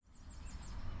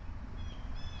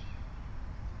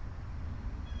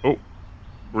Oh,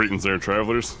 greetings there,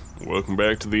 travelers. Welcome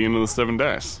back to the Inn of the Seven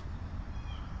Dice.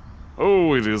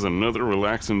 Oh, it is another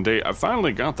relaxing day. I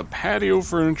finally got the patio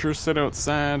furniture set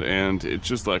outside, and it's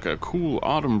just like a cool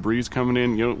autumn breeze coming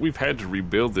in. You know, we've had to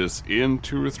rebuild this inn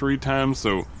 2 or 3 times,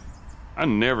 so I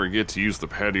never get to use the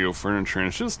patio furniture,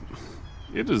 and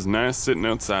it is nice sitting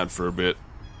outside for a bit.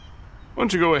 Why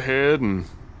don't you go ahead and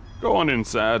go on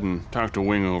inside and talk to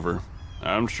Wingover?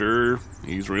 I'm sure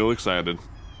he's real excited.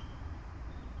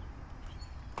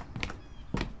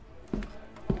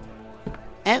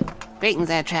 Oh, greetings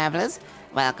there, travelers.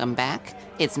 Welcome back.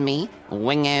 It's me,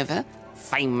 Wingover,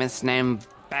 famous gnome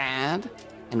bard,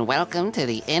 and welcome to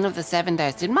the Inn of the Seven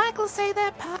Dice. Did Michael say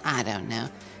that part? I don't know.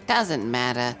 Doesn't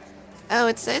matter. Oh,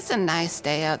 it's a nice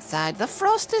day outside. The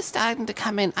frost is starting to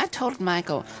come in. I told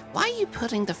Michael, why are you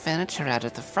putting the furniture out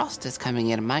if the frost is coming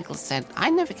in? And Michael said, I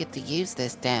never get to use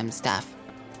this damn stuff.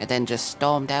 And then just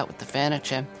stormed out with the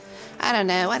furniture. I don't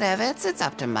know, whatever. It's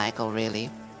up to Michael,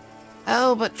 really.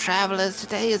 Oh, but travelers,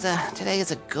 today is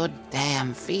a good day.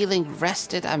 I'm feeling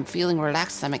rested, I'm feeling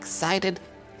relaxed, I'm excited.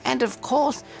 And of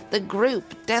course, the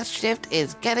group Death Shift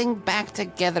is getting back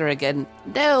together again.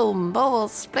 No more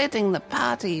splitting the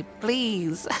party,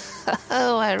 please.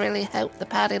 Oh, I really hope the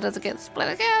party doesn't get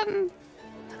split again.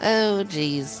 Oh,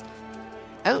 geez.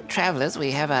 Oh, travelers, we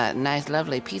have a nice,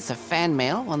 lovely piece of fan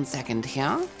mail. 1 second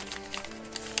here.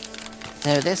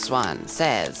 So this one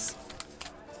says,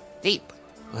 deep,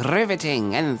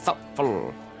 riveting and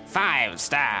thoughtful, 5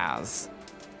 stars.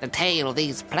 The tale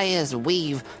these players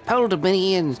weave pulled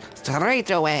me in straight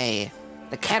away.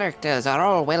 The characters are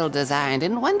all well designed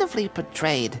and wonderfully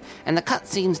portrayed, and the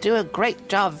cutscenes do a great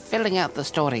job filling out the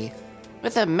story.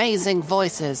 With amazing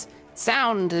voices,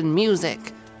 sound and music,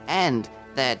 and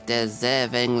the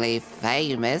deservingly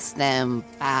famous gnome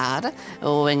bard,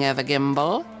 Wingover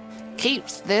Gimbal,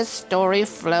 keeps this story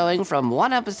flowing from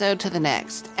one episode to the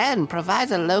next and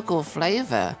provides a local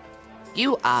flavor.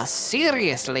 You are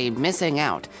seriously missing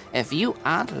out if you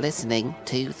aren't listening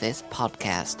to this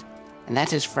podcast. And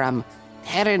that is from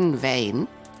Terran Vane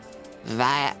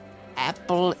via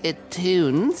Apple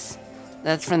iTunes.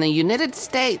 That's from the United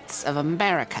States of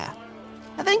America.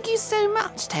 Thank you so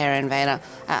much, Terran Vane.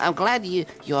 I'm glad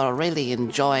you're really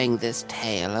enjoying this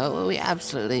tale. Oh, we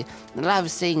absolutely love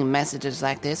seeing messages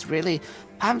like this. Really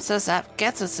pumps us up,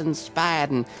 gets us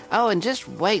inspired, and just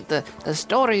wait, the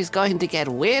story's going to get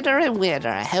weirder and weirder.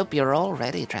 I hope you're all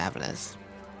ready, travelers.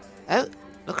 Oh,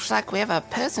 looks like we have a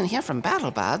person here from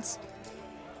BattleBards.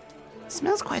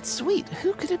 Smells quite sweet.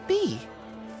 Who could it be?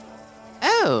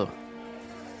 Oh,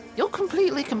 you're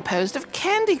completely composed of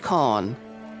candy corn.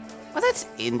 Well, that's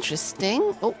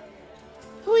interesting. Oh,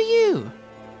 who are you?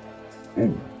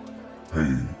 Oh,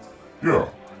 hey, yeah.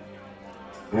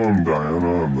 I'm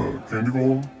Diana, I'm the Candy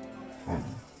Golem. I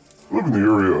live in the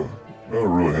area. I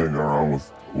don't really hang around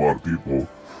with a lot of people.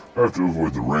 I have to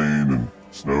avoid the rain and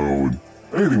snow and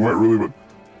anything wet, really, but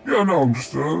yeah, no, I'm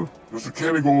just a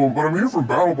Candy Golem, but I'm here from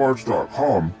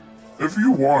BattleBards.com. If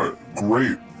you want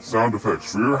great sound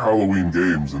effects for your Halloween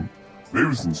games and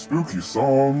maybe some spooky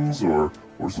songs or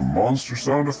some monster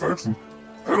sound effects, and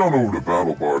head on over to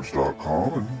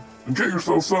BattleBards.com and get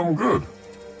yourself something good.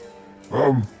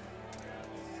 I'm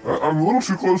a little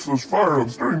too close to this fire. I'm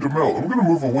starting to melt. I'm gonna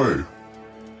move away.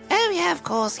 Oh, yeah, of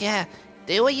course, yeah.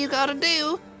 Do what you gotta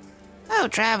do. Oh,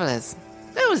 travelers.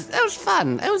 That was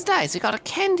fun. It was nice. We got a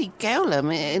candy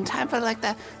golem in time for, like,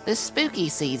 the spooky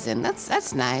season.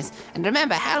 That's nice. And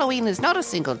remember, Halloween is not a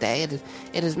single day.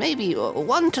 It is maybe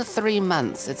 1 to 3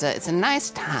 months. It's a nice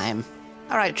time.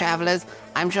 All right, travelers.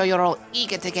 I'm sure you're all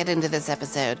eager to get into this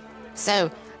episode.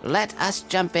 So, let us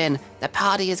jump in. The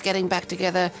party is getting back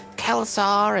together.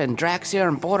 Kelsar and Draxir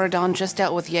and Borderdon just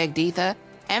dealt with Yagditha.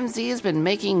 MZ has been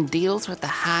making deals with the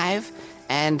Hive,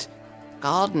 and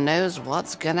God knows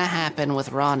what's gonna happen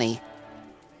with Ronnie.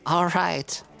 All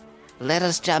right, let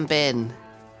us jump in.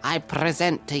 I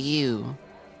present to you,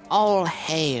 All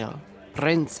Hail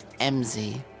Prince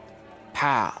MZ,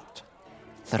 Part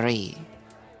 3.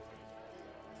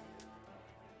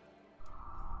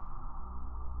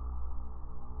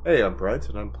 Hey, I'm Brett,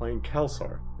 and I'm playing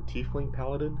Kelsar, the Tiefling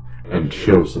Paladin And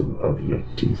chosen of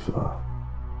Yagditha.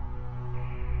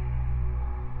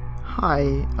 Hi,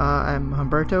 I'm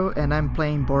Humberto, and I'm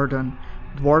playing Bordon,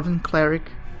 Dwarven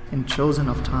Cleric and Chosen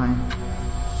of Time.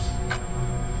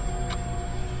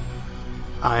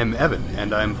 I'm Evan,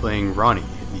 and I'm playing Ronnie,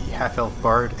 the Half-Elf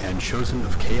Bard and Chosen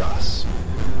of Chaos.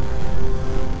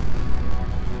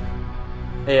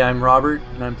 Hey, I'm Robert,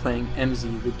 and I'm playing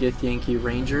MZ, the Githyanki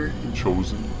Ranger and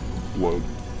Chosen Blood.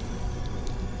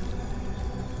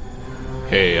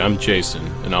 Hey, I'm Jason,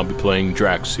 and I'll be playing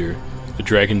Draxir, the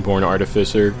Dragonborn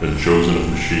Artificer, and Chosen of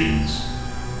Machines.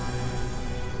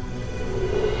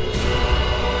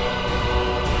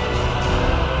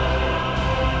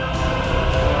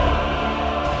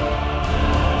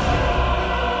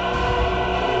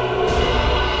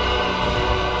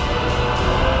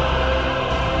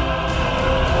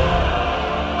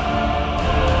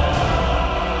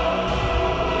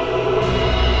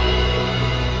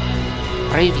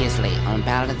 Previously on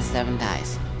Battle of the Seven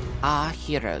Dice, our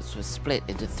heroes were split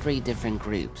into 3 different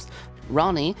groups.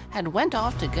 Ronnie had went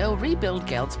off to go rebuild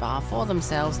Geldspar for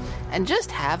themselves and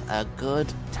just have a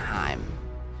good time.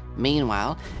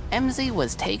 Meanwhile, MZ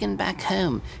was taken back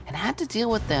home and had to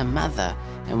deal with their mother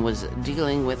and was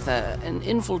dealing with an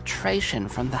infiltration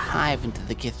from the Hive into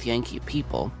the Githyanki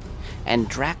people. And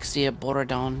Draxir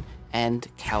Borodon and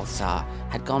Kelsar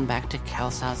had gone back to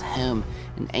Kelsar's home,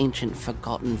 an ancient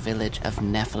forgotten village of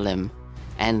Nephilim.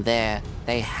 And there,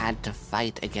 they had to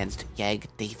fight against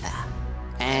Yagditha.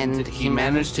 And he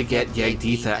managed to get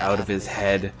Yagditha out of his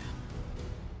head.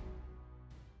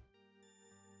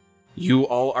 You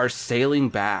all are sailing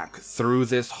back through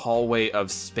this hallway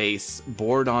of space,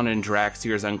 Borodon and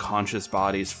Draxir's unconscious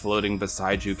bodies floating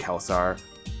beside you, Kelsar.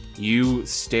 You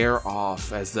stare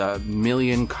off as the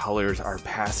million colors are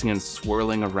passing and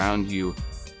swirling around you.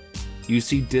 You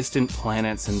see distant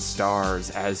planets and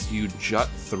stars as you jut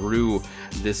through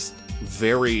this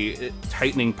very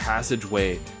tightening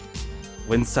passageway,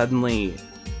 when suddenly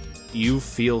you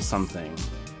feel something.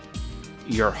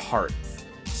 Your heart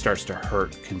starts to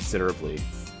hurt considerably.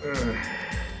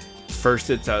 First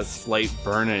it's a slight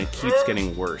burn and it keeps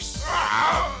getting worse.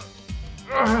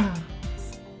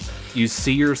 You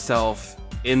see yourself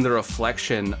in the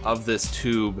reflection of this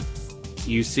tube.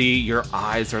 You see your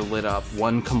eyes are lit up,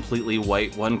 one completely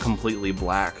white, one completely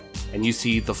black, and you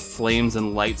see the flames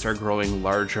and lights are growing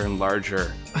larger and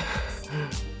larger.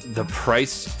 The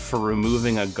price for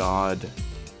removing a god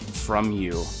from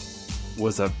you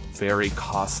was a very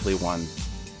costly one.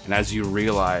 And as you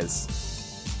realize,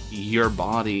 your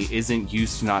body isn't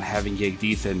used to not having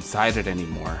Yagditha inside it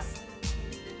anymore.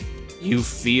 You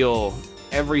feel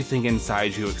everything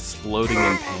inside you exploding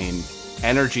in pain.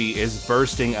 Energy is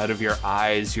bursting out of your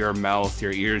eyes, your mouth,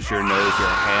 your ears, your nose, your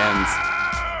hands.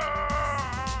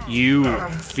 You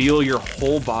feel your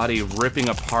whole body ripping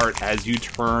apart as you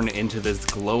turn into this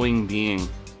glowing being.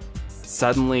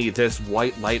 Suddenly, this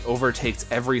white light overtakes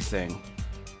everything,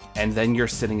 and then you're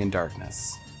sitting in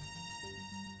darkness.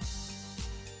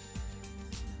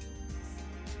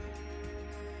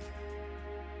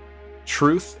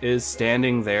 Truth is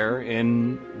standing there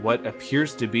in what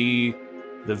appears to be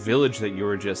the village that you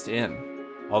were just in.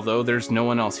 Although there's no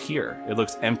one else here, it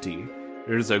looks empty.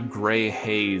 There's a gray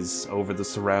haze over the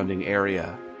surrounding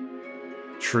area.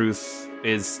 Truth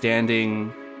is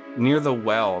standing near the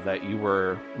well that you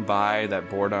were by, that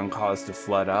Borodon caused to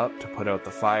flood up to put out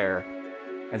the fire,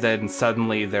 and then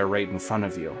suddenly they're right in front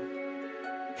of you.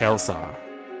 Kelsar,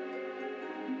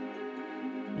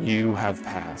 you have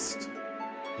passed.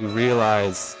 You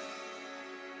realize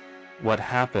what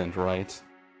happened, right?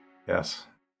 Yes.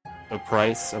 The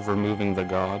price of removing the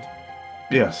god?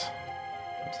 Yes.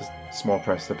 It's a small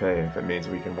price to pay if it means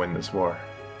we can win this war.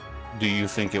 Do you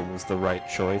think it was the right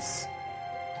choice?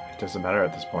 It doesn't matter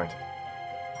at this point.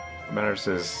 What matters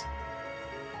is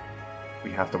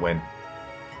we have to win.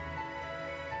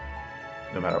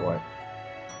 No matter what.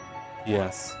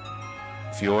 Yes.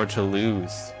 If you're to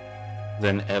lose,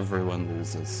 then everyone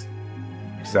loses.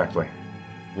 Exactly.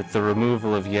 With the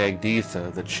removal of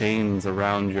Yagditha, the chains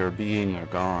around your being are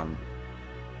gone.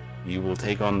 You will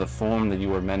take on the form that you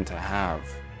were meant to have.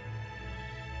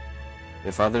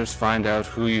 If others find out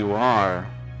who you are,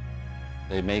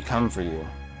 they may come for you.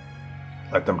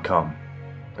 Let them come.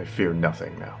 I fear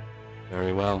nothing now.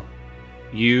 Very well.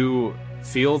 You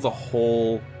feel the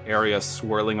whole area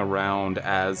swirling around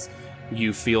as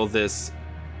you feel this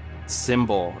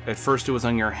symbol. At first it was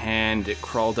on your hand, it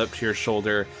crawled up to your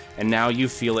shoulder, and now you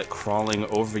feel it crawling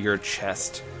over your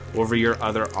chest, over your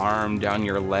other arm, down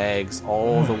your legs,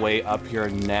 all the way up your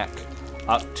neck,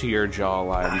 up to your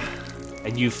jawline.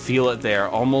 And you feel it there,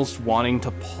 almost wanting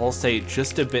to pulsate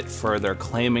just a bit further,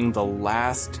 claiming the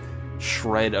last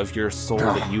shred of your soul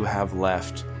that you have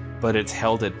left, but it's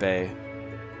held at bay.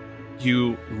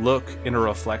 You look in a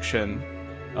reflection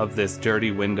of this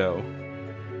dirty window.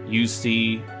 You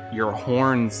see your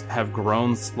horns have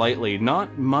grown slightly,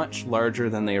 not much larger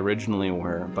than they originally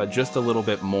were, but just a little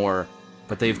bit more.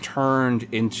 But they've turned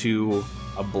into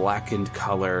a blackened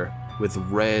color with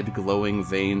red glowing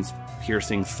veins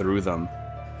piercing through them.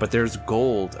 But there's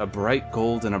gold, a bright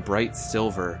gold and a bright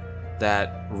silver,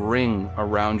 that ring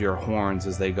around your horns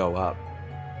as they go up.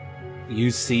 you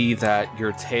see that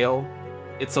your tail,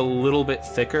 it's a little bit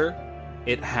thicker.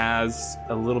 It has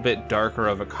a little bit darker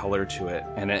of a color to it,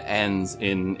 and it ends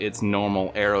in its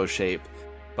normal arrow shape,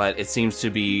 but it seems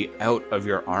to be out of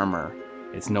your armor.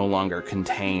 It's no longer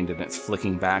contained, and it's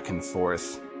flicking back and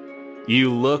forth.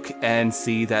 You look and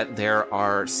see that there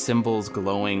are symbols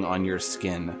glowing on your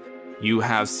skin. You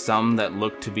have some that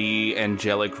look to be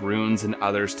angelic runes and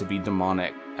others to be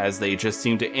demonic, as they just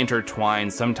seem to intertwine,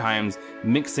 sometimes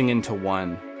mixing into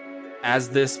one. As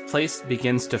this place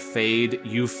begins to fade,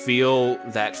 you feel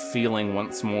that feeling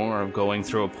once more of going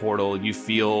through a portal. You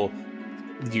feel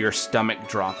your stomach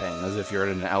dropping, as if you're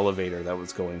in an elevator that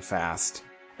was going fast.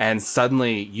 And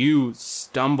suddenly, you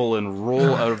stumble and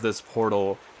roll out of this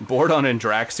portal. Bordon and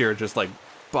Draxier just, like,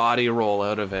 body roll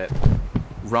out of it.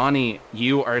 Ronnie,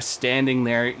 you are standing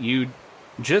there. You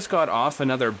just got off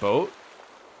another boat,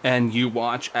 and you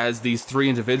watch as these three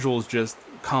individuals just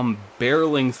come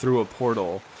barreling through a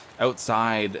portal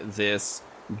outside this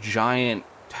giant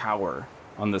tower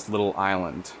on this little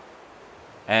island.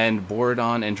 And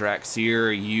Bordon and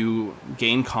Draxier, you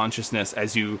gain consciousness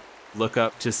as you look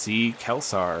up to see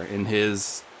Kelsar in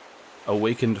his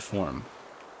awakened form.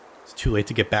 It's too late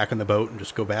to get back on the boat and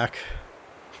just go back.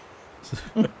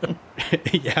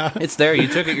 Yeah. It's there. You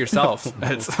took it yourself.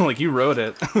 It's like you wrote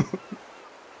it.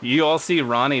 You all see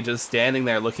Ronnie just standing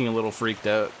there looking a little freaked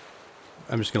out.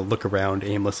 I'm just going to look around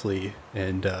aimlessly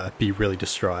and be really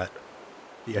distraught.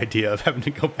 The idea of having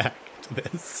to go back to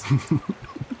this.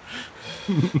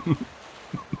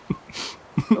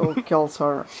 So,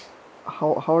 Kelsar,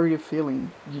 how are you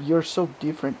feeling? You're so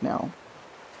different now.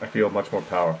 I feel much more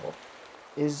powerful.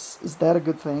 Is that a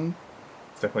good thing?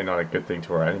 It's definitely not a good thing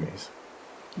to our enemies.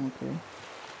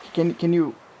 Okay. Can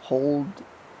you hold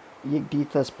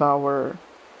Yigditha's power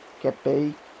at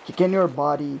bay? Can your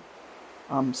body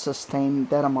sustain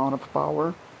that amount of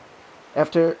power?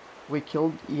 After we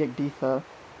killed Yigditha,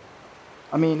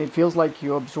 I mean, it feels like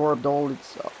you absorbed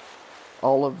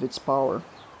all of its power.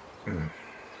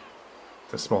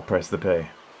 It's a small price to pay.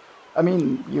 I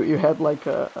mean, you had like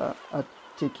a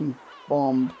ticking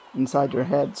bomb inside your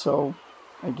head, so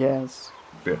I guess.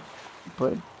 Yeah.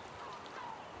 But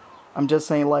I'm just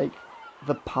saying, like,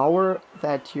 the power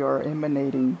that you're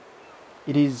emanating,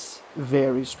 it is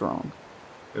very strong.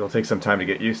 It'll take some time to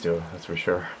get used to, that's for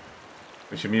sure.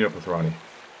 We should meet up with Ronnie.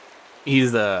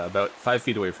 He's about 5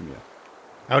 feet away from you.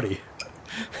 Howdy.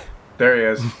 There he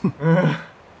is.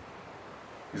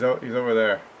 He's over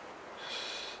there.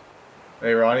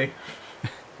 Hey, Ronnie.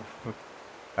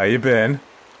 How you been?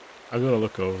 I'm gonna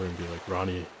look over and be like,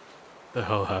 Ronnie, the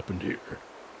hell happened here?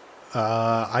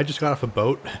 I just got off a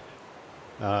boat,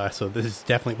 so this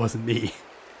definitely wasn't me.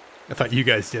 I thought you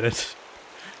guys did it.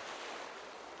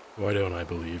 Why don't I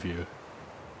believe you?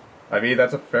 I mean,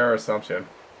 that's a fair assumption.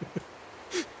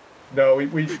 No, we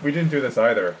didn't do this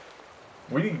either.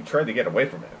 We tried to get away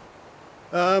from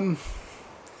it.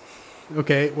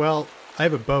 Okay, well, I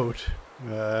have a boat.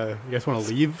 You guys want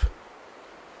to leave?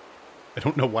 I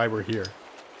don't know why we're here.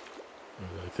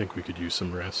 I think we could use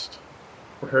some rest.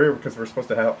 We're here because we're supposed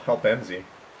to help MZ.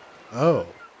 Oh.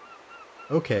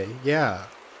 Okay, yeah.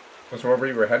 That's where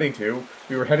we were heading to.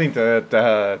 We were heading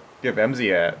to give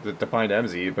MZ to find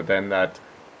MZ, but then that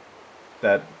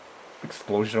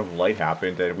explosion of light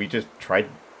happened, and we just tried.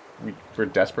 We're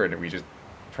desperate, and we just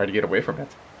tried to get away from it.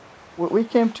 We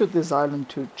came to this island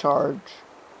to charge,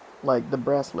 like, the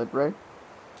bracelet, right?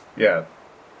 Yeah.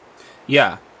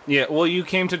 Yeah. Well, you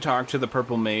came to talk to the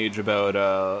purple mage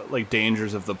about like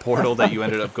dangers of the portal that you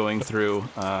ended up going through,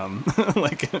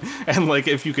 like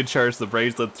if you could charge the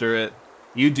bracelet through it.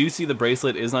 You do see the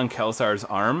bracelet is on Kelsar's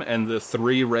arm, and the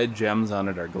 3 red gems on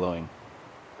it are glowing.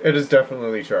 It is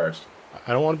definitely charged.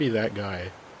 I don't want to be that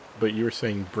guy, but you were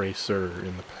saying bracer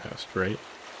in the past, right?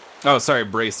 Oh, sorry,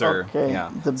 bracer. Okay, Yeah.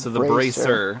 the The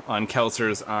bracer on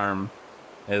Kelsar's arm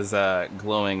is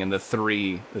glowing, and the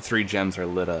three gems are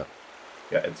lit up.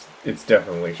 Yeah, it's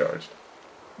definitely charged.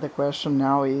 The question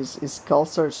now is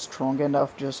Kelsar strong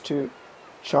enough just to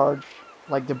charge,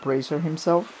 like, the bracer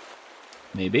himself?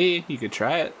 Maybe you could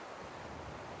try it.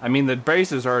 I mean, the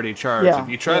bracer's already charged. Yeah, If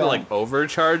you try to like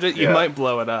overcharge it, you Yeah. might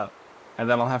blow it up, and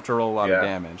then I'll have to roll a lot of Yeah.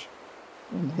 damage.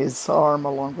 And his arm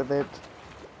along with it.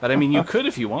 But I mean, you could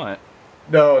if you want.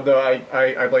 No,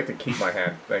 I'd like to keep my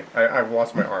hand. I've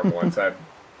lost my arm once. I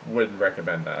wouldn't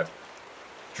recommend that.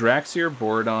 Draxier,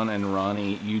 Bordon, and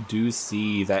Ronnie, you do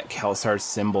see that Kelsar's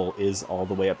symbol is all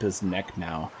the way up his neck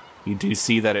now. You do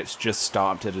see that it's just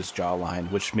stopped at his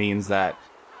jawline, which means that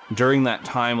during that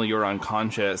time while you were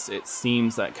unconscious, it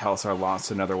seems that Kelsar lost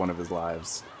another one of his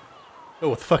lives. Oh,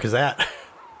 what the fuck is that?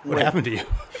 What happened to you?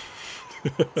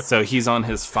 So he's on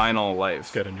his final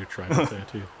life. Got a new triangle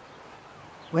tattoo.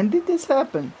 When did this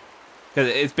happen?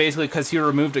 It's basically because he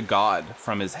removed a god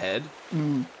from his head.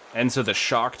 And so the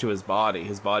shock to his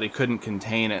body couldn't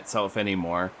contain itself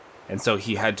anymore. And so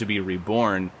he had to be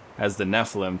reborn as the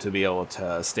Nephilim to be able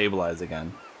to stabilize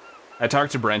again. I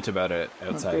talked to Brent about it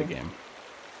outside the game.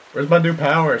 Where's my new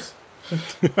powers?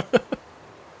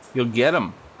 You'll get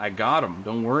them. I got them.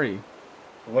 Don't worry.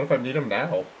 What if I need them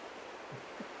now?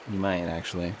 You might,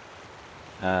 actually.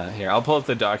 Here, I'll pull up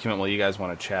the document while you guys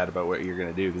want to chat about what you're going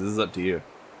to do, because this is up to you.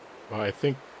 Well, I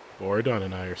think Bordon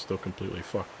and I are still completely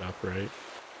fucked up, right?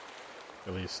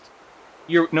 At least.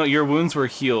 Your wounds were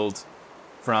healed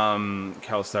from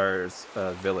Kelsar's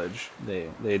village. They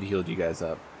had healed you guys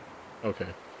up. Okay.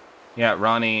 Yeah,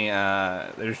 Ronnie,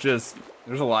 there's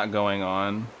a lot going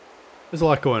on. There's a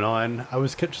lot going on. I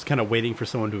was just kind of waiting for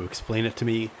someone to explain it to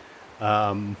me.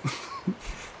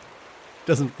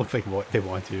 Doesn't look like they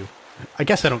want to. I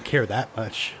guess I don't care that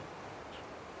much.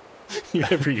 You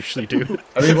never usually do.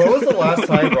 I mean, when was the last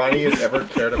time Ronnie has ever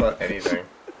cared about anything?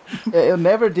 It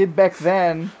never did back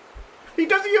then. He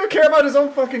doesn't even care about his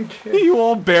own fucking kid. You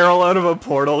all barrel out of a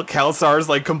portal. Kelsar's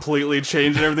like completely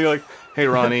changed and everything. Like, hey,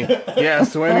 Ronnie. Yeah.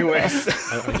 So, anyways,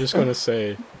 I'm just gonna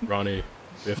say, Ronnie,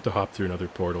 we have to hop through another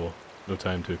portal. No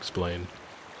time to explain.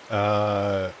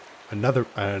 Another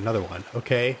one.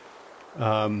 Okay.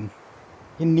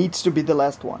 It needs to be the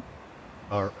last one.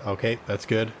 Okay, that's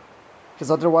good. Because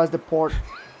otherwise the port...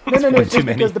 No, it's just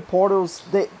because the portals,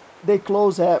 they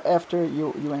close after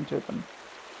you enter them.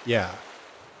 Yeah.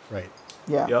 Right.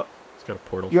 Yeah. Yep. It's got a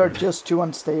portal. You're for it. just too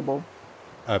unstable.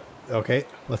 Okay,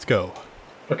 let's go.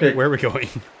 Okay, Where are we going?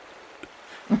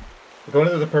 we're going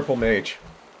to the Purple Mage.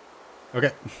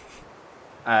 Okay.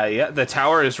 yeah, the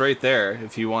tower is right there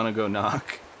if you want to go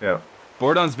knock. Yeah.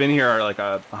 Bordon's been here like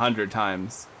 100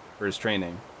 times for his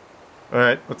training. All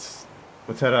right, let's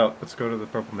head out. Let's go to the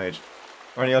Purple Mage.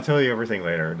 Ronnie, I'll tell you everything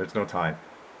later. There's no time.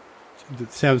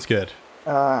 That sounds good.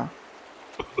 There's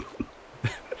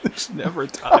never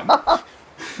time.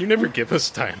 You never give us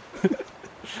time.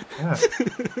 Yeah.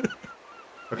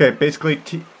 Okay, basically,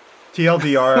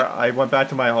 TLDR, I went back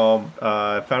to my home,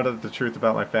 found out the truth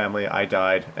about my family, I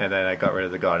died, and then I got rid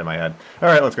of the god in my head. All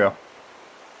right, let's go.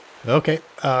 Okay.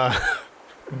 I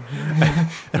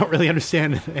don't really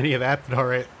understand any of that, but all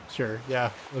right. Sure.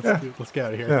 Yeah. Let's get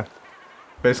out of here. Yeah.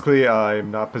 Basically, I'm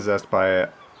not possessed by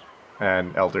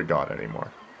an elder god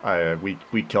anymore.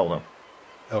 We killed him.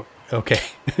 Oh, okay.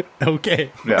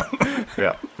 Okay. Yeah.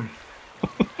 Yeah.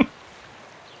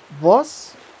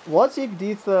 Was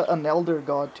Yigditha an elder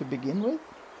god to begin with?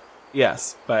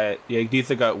 Yes, but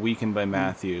Yagditha got weakened by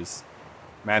Matthews.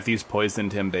 Matthews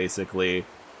poisoned him, basically,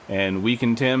 and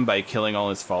weakened him by killing all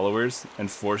his followers, and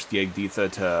forced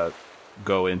Yagditha to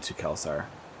go into Kelsar.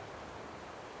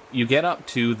 You get up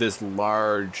to this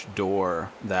large door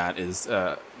that is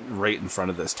right in front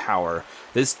of this tower.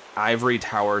 This ivory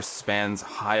tower spans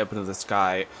high up into the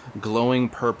sky. Glowing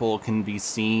purple can be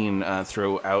seen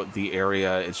throughout the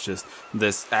area. It's just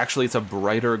this... Actually, it's a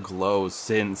brighter glow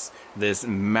since this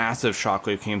massive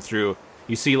shockwave came through.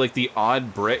 You see, like, the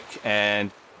odd brick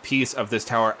and piece of this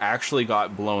tower actually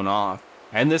got blown off.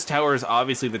 And this tower is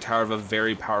obviously the tower of a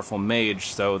very powerful mage,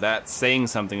 so that's saying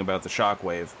something about the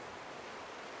shockwave.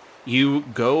 You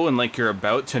go and like you're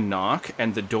about to knock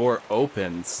and the door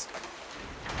opens.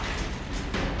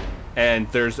 And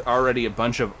there's already a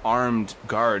bunch of armed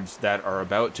guards that are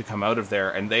about to come out of there,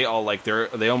 and they all like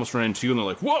they almost run into you and they're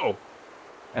like, "Whoa!"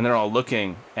 And they're all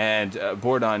looking, and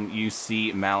Bordon, you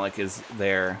see Malik is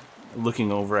there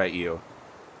looking over at you.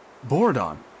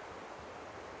 Bordon,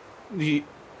 did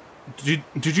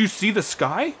you see the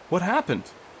sky? What happened?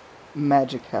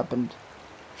 Magic happened.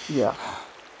 Yeah.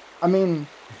 I mean...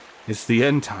 It's the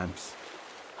end times.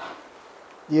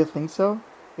 Do you think so?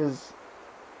 Because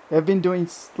they've been doing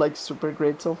like super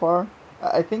great so far.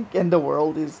 I think in the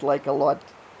world is like a lot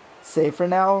safer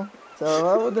now. So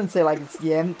I wouldn't say like it's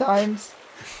the end times.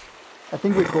 I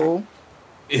think we're cool.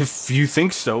 If you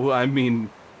think so, I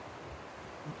mean,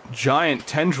 giant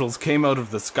tendrils came out of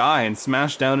the sky and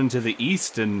smashed down into the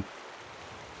east, and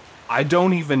I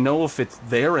don't even know if it's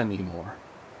there anymore.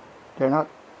 They're not.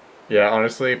 Yeah,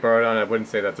 honestly, Bardon, I wouldn't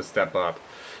say that's a step up.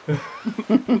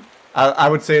 I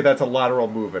would say that's a lateral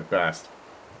move at best.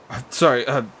 Sorry,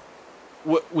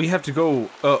 we have to go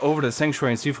over to the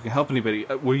sanctuary and see if we can help anybody.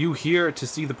 Were you here to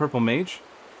see the Purple Mage?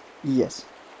 Yes.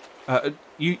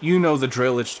 You know the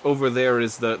drill. It's over there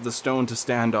is the stone to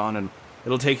stand on, and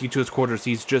it'll take you to his quarters.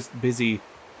 He's just busy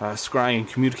scrying and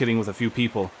communicating with a few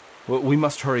people. We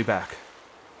must hurry back.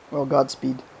 Well,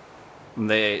 Godspeed.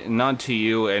 They nod to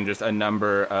you, and just a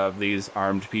number of these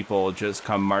armed people just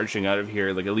come marching out of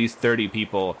here, like at least 30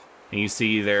 people. And you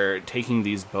see they're taking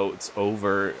these boats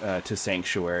over to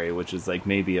Sanctuary, which is like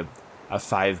maybe a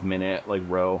 5-minute like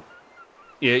row.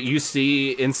 You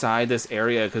see inside this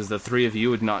area, because the three of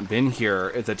you had not been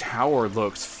here, the tower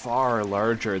looks far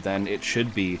larger than it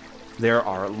should be. There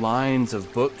are lines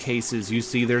of bookcases. You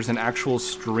see there's an actual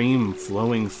stream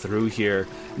flowing through here.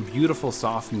 Beautiful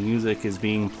soft music is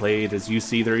being played. As you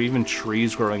see, there are even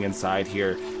trees growing inside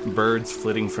here, birds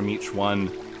flitting from each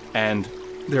one. And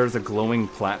there's a glowing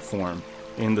platform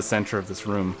in the center of this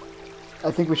room. I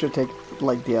think we should take,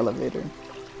 like, the elevator.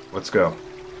 Let's go.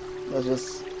 Let's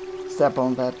just step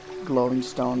on that glowing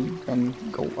stone and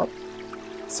go up.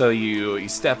 So you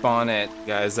step on it,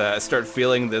 guys, start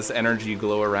feeling this energy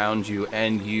glow around you,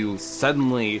 and you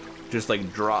suddenly just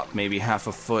like drop maybe half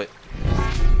a foot.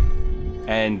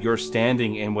 And you're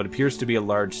standing in what appears to be a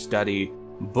large study.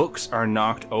 Books are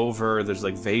knocked over, there's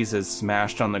like vases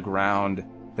smashed on the ground.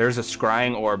 There's a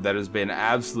scrying orb that has been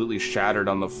absolutely shattered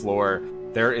on the floor.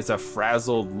 There is a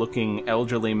frazzled-looking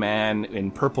elderly man in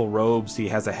purple robes. He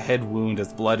has a head wound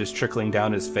as blood is trickling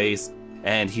down his face.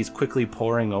 And he's quickly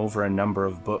poring over a number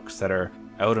of books that are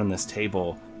out on this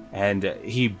table. And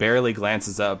he barely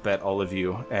glances up at all of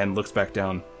you and looks back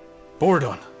down.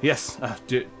 Bordon, yes,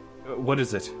 what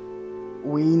is it?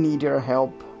 We need your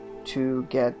help to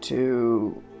get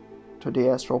to the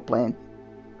astral plane.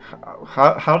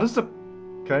 How does the...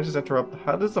 Can I just interrupt?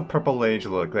 How does the purple mage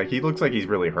look? Like, he looks like he's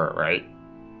really hurt, right?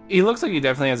 He looks like he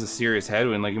definitely has a serious head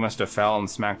wound. Like, he must have fell and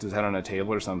smacked his head on a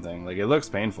table or something. Like, it looks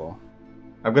painful.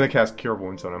 I'm gonna cast Cure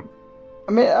Wounds on him.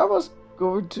 I mean, I was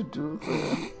going to do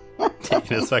that.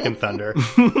 Taking a second thunder.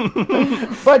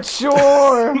 But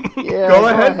sure! Yeah, go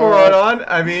ahead, Borodon.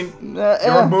 I mean,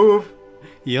 your move.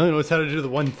 He only knows how to do the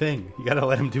one thing. You gotta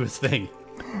let him do his thing.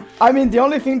 I mean, the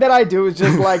only thing that I do is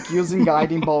just like using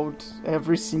Guiding Bolt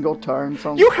every single turn.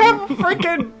 You have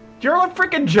freaking... You're a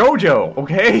freaking JoJo,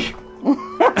 okay?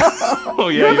 Oh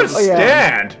yeah, you have a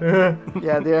stand.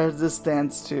 Yeah, there's the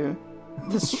stands too.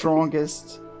 The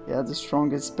strongest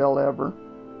spell ever.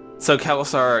 So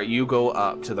Kalisar, you go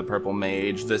up to the purple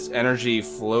mage. This energy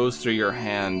flows through your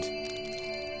hand.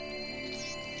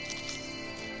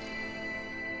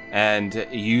 And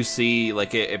you see,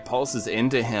 like, it pulses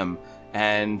into him,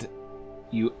 and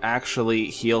you actually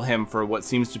heal him for what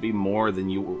seems to be more than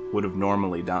you would have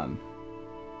normally done.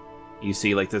 You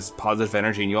see, like, this positive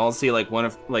energy, and you all see, like, one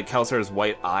of, like, Kalisar's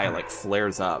white eye, like,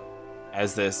 flares up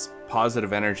as this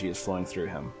positive energy is flowing through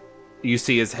him. You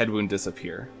see his head wound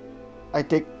disappear. I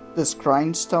take this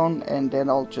grindstone, and then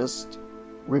I'll just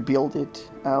rebuild it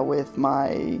with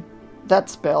that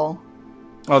spell.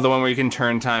 Oh, the one where you can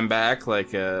turn time back,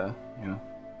 like, you know?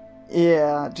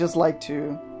 Yeah, just like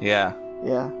to... Yeah,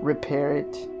 repair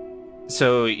it.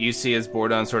 So you see as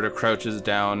Bordon sort of crouches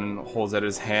down and holds out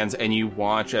his hands, and you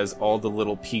watch as all the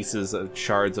little pieces of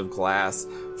shards of glass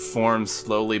form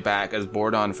slowly back as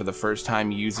Bordon, for the first time,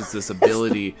 uses this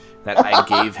ability that I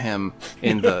gave him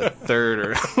in the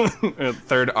third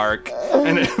arc,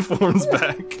 and it forms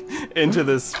back into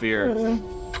this sphere.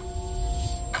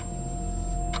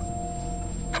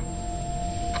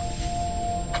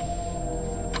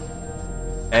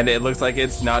 And it looks like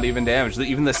it's not even damaged.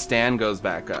 Even the stand goes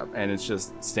back up, and it's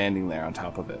just standing there on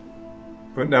top of it.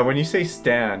 But now, when you say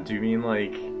stand, do you mean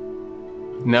like...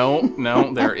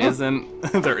 No, there isn't.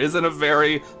 There isn't a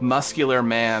very muscular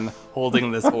man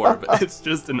holding this orb. It's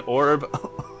just an orb.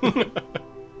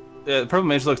 The purple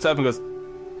mage looks up and goes,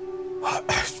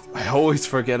 I always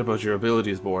forget about your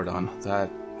abilities, Bordon.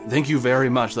 Thank you very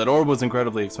much. That orb was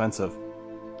incredibly expensive.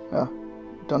 Oh,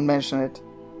 don't mention it.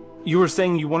 You were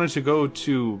saying you wanted to go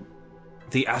to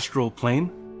the astral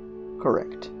plane?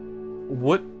 Correct.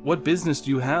 What business do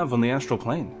you have on the astral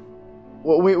plane?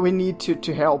 Well, we need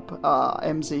to help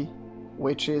MZ,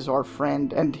 which is our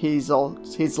friend, and he's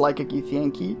like a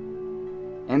Githyanki,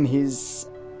 and he's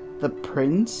the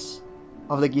prince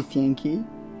of the Githyanki.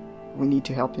 We need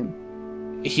to help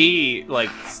him. He, like,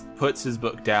 puts his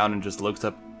book down and just looks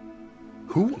up.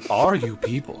 Who are you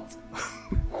people?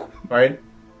 Right?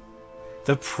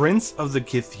 The Prince of the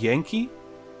Githyanki?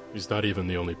 He's not even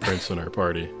the only prince in our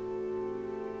party.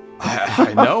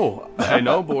 I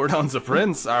know Bordon's a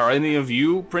prince. Are any of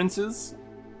you princes?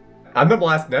 I'm the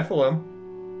last Nephilim.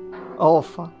 Oh,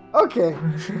 fuck. Okay.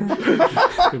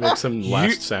 We make some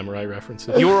Last Samurai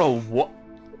references. You're a what?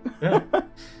 Yeah.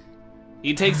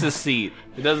 He takes a seat.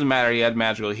 It doesn't matter he had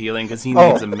magical healing, because he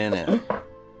needs a minute.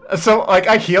 So, like,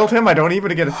 I healed him, I don't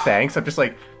even get a thanks, I'm just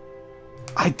like...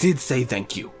 I did say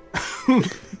thank you.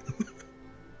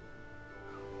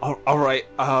 All right.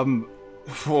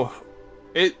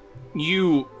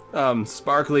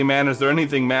 Sparkly man, is there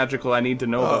anything magical I need to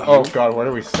know about? Oh god, where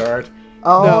do we start?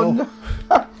 Oh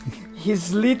no.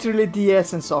 He's literally the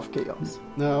essence of chaos.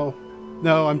 No,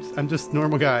 I'm just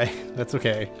normal guy. That's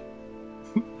okay.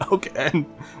 Okay,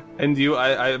 and you,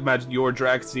 I imagine you're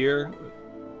Draxier?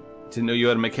 Didn't know you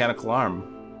had a mechanical arm.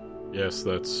 Yes,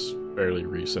 that's fairly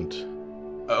recent.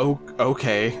 Oh,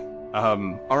 okay.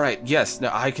 Alright, yes,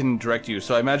 now I can direct you.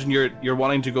 So I imagine you're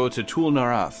wanting to go to Tul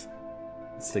Narath.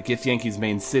 It's the Githyanki's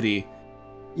main city.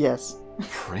 Yes.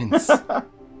 Prince.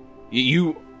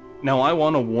 Now I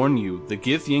want to warn you, the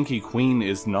Githyanki queen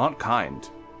is not kind.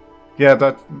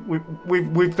 Yeah,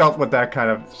 we've dealt with that kind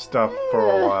of stuff for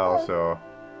a while, so...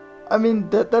 I mean,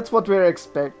 that's what we're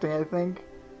expecting, I think.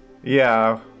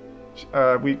 Yeah.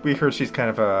 We heard she's kind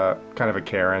of a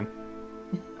Karen.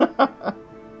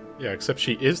 Yeah, except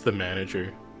she is the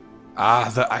manager.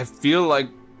 I feel like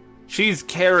she's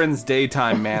Karen's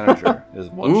daytime manager, is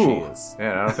what she is.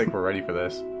 Man, I don't think we're ready for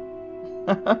this.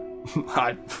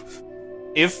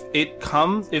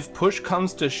 If push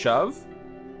comes to shove,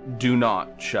 do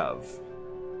not shove.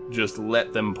 Just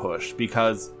let them push,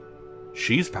 because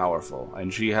she's powerful,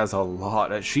 and she has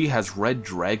she has red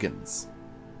dragons.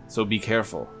 So be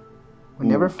careful. We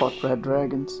never fought red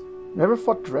dragons. Never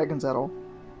fought dragons at all.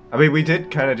 I mean, we did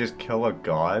kind of just kill a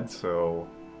god, so...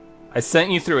 I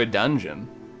sent you through a dungeon,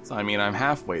 so I mean, I'm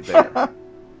halfway there.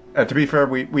 To be fair,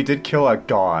 we did kill a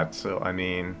god, so I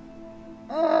mean...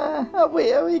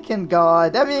 We can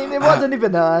god. I mean, it wasn't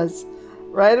even us.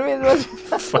 Right? I mean, it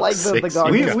was like the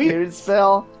guardian spirit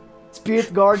spell.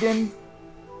 Spirit guardian.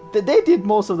 They did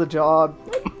most of the job.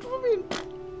 I mean...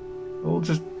 We'll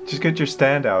just get your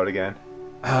stand out again.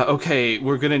 Okay,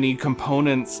 we're gonna need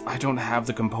components. I don't have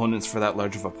the components for that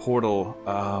large of a portal.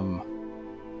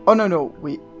 Oh no,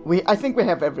 I think we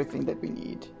have everything that we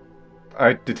need.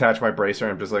 I detach my bracer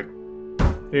and I'm just like,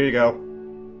 here you go.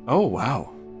 Oh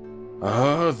wow.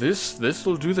 This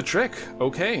will do the trick.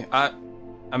 Okay,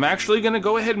 I'm actually gonna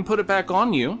go ahead and put it back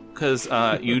on you, because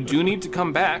you do need to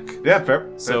come back. Yeah, fair.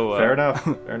 So fair enough.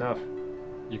 Fair enough.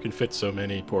 You can fit so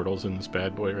many portals in this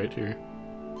bad boy right here.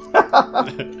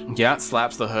 Yeah, it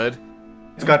slaps the hood.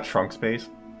 It's got trunk space.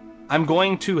 I'm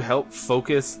going to help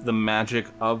focus the magic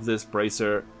of this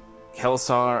bracer.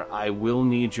 Kelsar, I will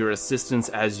need your assistance,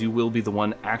 as you will be the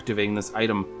one activating this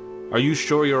item. Are you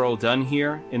sure you're all done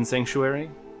here in Sanctuary?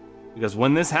 Because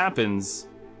when this happens,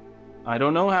 I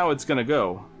don't know how it's gonna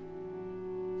go.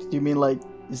 Do you mean, like,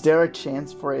 is there a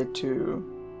chance for it to,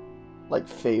 like,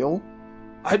 fail?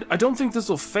 I don't think this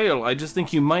will fail. I just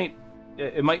think it might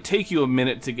take you a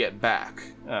minute to get back.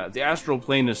 The astral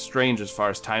plane is strange as far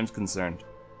as time's concerned.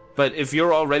 But if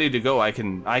you're all ready to go, I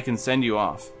can send you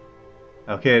off.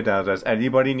 Okay, now does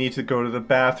anybody need to go to the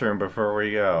bathroom before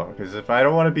we go? Because if I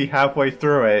don't want to be halfway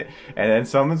through it, and then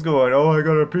someone's going, oh, I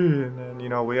gotta pee, and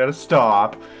then, we gotta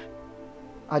stop.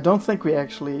 I don't think we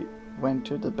actually went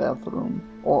to the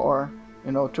bathroom, or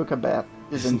took a bath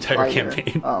this entire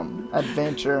campaign.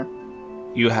 Adventure.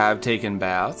 You have taken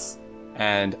baths,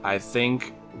 and I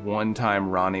think one time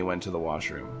Ronnie went to the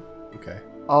washroom. Okay.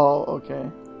 Oh, okay.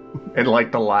 In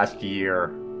like the last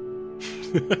year.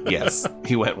 Yes,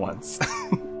 he went once.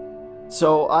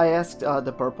 So I asked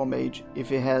the purple mage if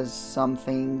he has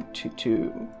something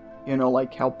to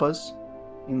help us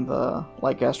in the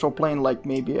astral plane, like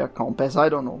maybe a compass, I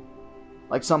don't know,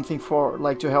 like something for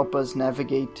to help us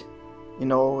navigate,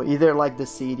 either the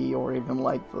city or even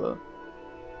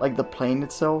the plane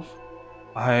itself.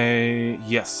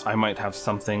 Yes, I might have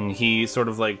something. He sort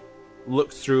of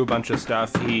looks through a bunch of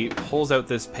stuff. He pulls out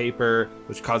this paper,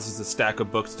 which causes a stack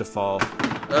of books to fall.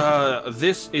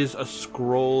 This is a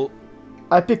scroll.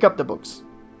 I pick up the books.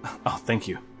 Oh, thank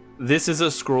you. This is a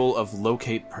scroll of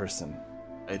locate person.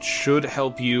 It should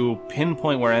help you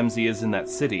pinpoint where MZ is in that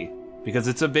city, because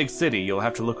it's a big city. You'll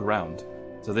have to look around.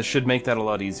 So this should make that a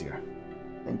lot easier.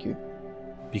 Thank you.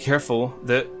 Be careful.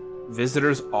 The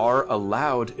visitors are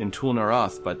allowed in Tul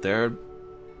Narath, but they're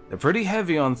pretty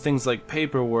heavy on things like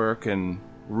paperwork and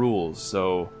rules,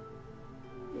 so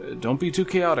don't be too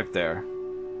chaotic there.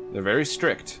 They're very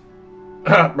strict.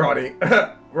 Ronnie.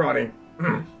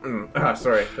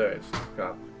 Sorry.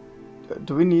 God.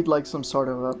 Do we need some sort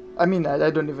of a... I mean, I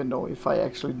don't even know if I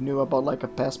actually knew about a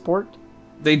passport.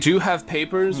 They do have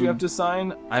papers you have to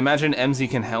sign. I imagine MZ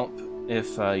can help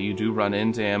if you do run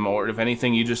into him, or if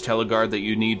anything, you just tell a guard that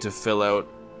you need to fill out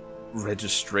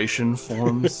registration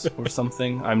forms or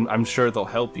something. I'm sure they'll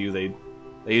help you. They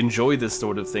enjoy this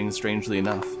sort of thing, strangely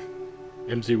enough.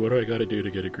 MZ, what do I gotta do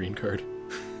to get a green card?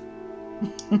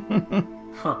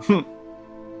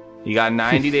 You got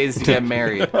 90 days to get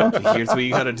married. Here's what you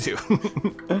gotta do.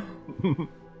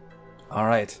 All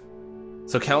right.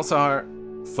 So, Kelsar,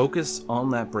 focus on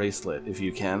that bracelet if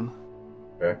you can.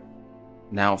 Okay.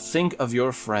 Now, think of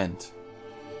your friend.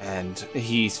 And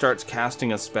he starts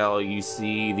casting a spell. You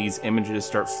see these images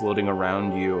start floating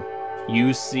around you.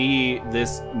 You see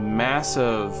this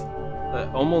massive,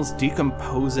 almost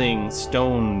decomposing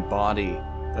stone body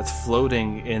that's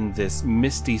floating in this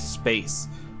misty space.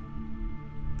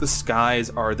 The skies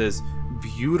are this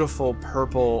beautiful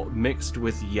purple mixed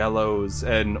with yellows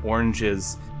and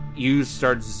oranges. You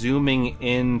start zooming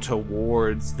in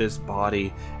towards this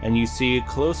body, and you see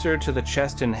closer to the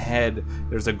chest and head,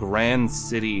 there's a grand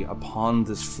city upon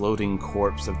this floating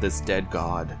corpse of this dead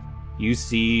god. You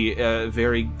see a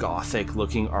very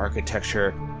gothic-looking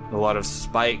architecture. A lot of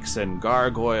spikes and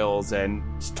gargoyles and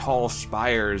tall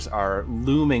spires are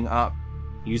looming up.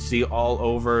 You see all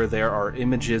over there are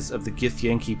images of the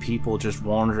Githyanki people just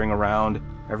wandering around.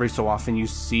 Every so often you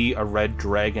see a red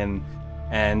dragon,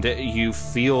 and you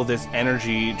feel this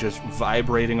energy just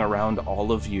vibrating around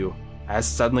all of you. As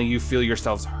suddenly you feel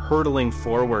yourselves hurtling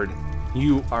forward.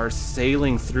 You are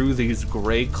sailing through these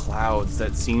gray clouds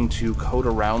that seem to coat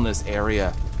around this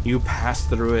area. You pass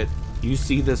through it. You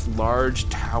see this large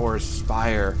tower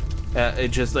spire. It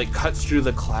just like cuts through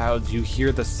the clouds. You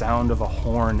hear the sound of a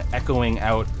horn echoing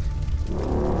out.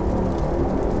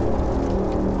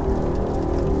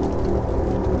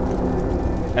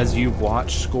 As you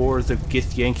watch scores of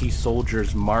Githyanki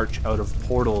soldiers march out of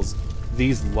portals,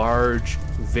 these large,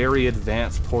 very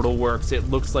advanced portal works, it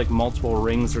looks like multiple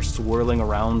rings are swirling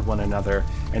around one another,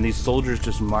 and these soldiers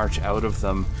just march out of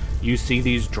them. You see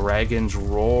these dragons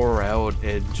roar out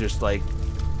and just like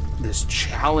this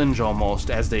challenge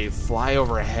almost as they fly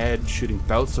overhead, shooting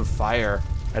bouts of fire.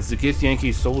 As the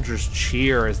Githyanki soldiers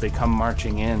cheer as they come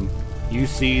marching in, you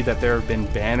see that there have been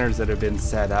banners that have been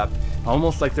set up,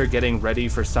 almost like they're getting ready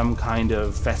for some kind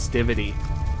of festivity.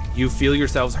 You feel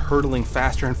yourselves hurtling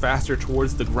faster and faster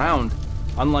towards the ground.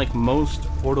 Unlike most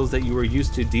portals that you were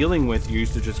used to dealing with, you're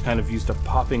used to just kind of used to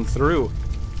popping through.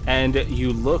 And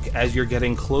you look as you're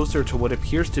getting closer to what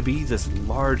appears to be this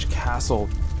large castle.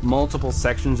 Multiple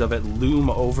sections of it loom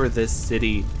over this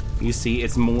city. You see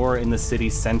it's more in the city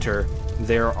center.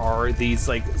 There are these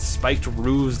like spiked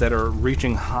roofs that are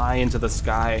reaching high into the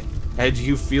sky. And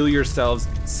you feel yourselves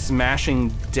smashing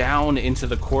down into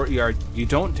the courtyard. You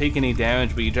don't take any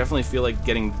damage, but you definitely feel like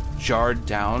getting jarred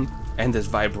down. And this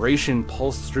vibration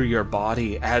pulses through your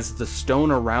body as the stone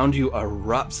around you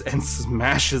erupts and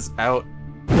smashes out.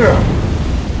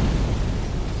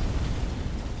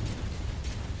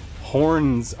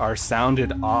 Horns are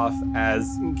sounded off as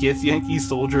Githyanki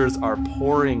soldiers are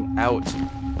pouring out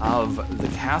of the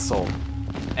castle.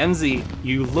 Emzy,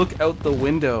 you look out the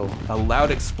window. A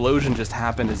loud explosion just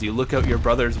happened as you look out your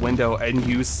brother's window and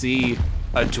you see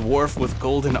a dwarf with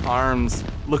golden arms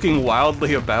looking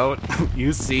wildly about.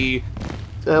 You see...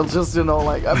 They'll just,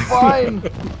 like, I'm fine.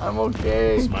 I'm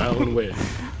okay. Smile and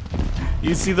wave.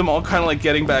 You see them all kind of like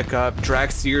getting back up.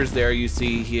 Draxeer's there. You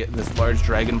see this large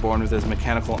dragonborn with his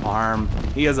mechanical arm.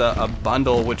 He has a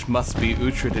bundle which must be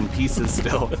Uhtred in pieces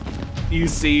still. You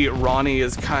see Ronnie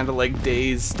is kind of like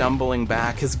dazed, stumbling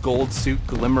back, his gold suit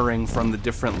glimmering from the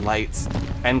different lights.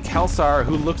 And Kelsar,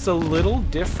 who looks a little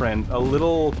different, a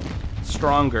little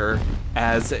stronger,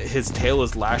 as his tail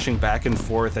is lashing back and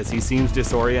forth as he seems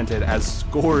disoriented as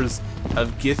scores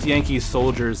of Githyanki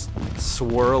soldiers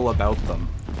swirl about them.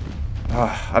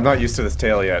 I'm not used to this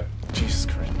tail yet. Jesus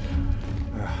Christ.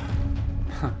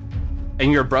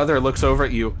 And your brother looks over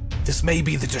at you. This may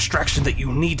be the distraction that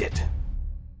you needed.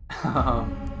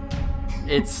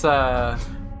 It's, I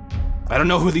don't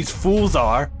know who these fools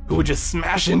are who would just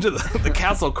smash into the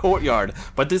castle courtyard,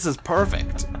 but this is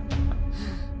perfect.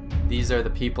 These are the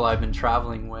people I've been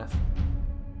traveling with.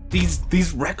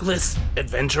 These reckless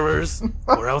adventurers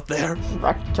were out there.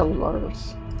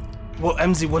 Reckless. Well,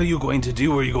 Emzy, what are you going to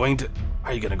do? Are you going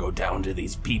to go down to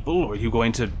these people, or are you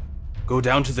going to go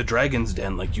down to the dragon's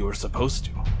den like you were supposed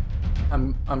to?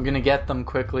 I'm gonna get them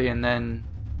quickly, and then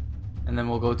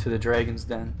we'll go to the dragon's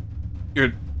den.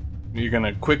 You're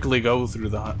gonna quickly go through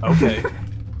the... Okay.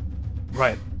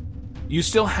 Right. You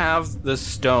still have the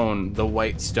stone, the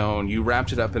white stone. You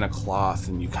wrapped it up in a cloth,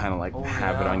 and you kind of like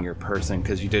have it on your person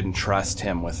because you didn't trust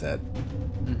him with it.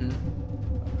 Mm-hmm.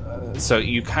 So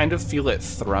you kind of feel it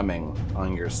thrumming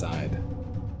on your side.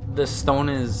 The stone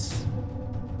is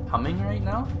humming right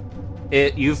now?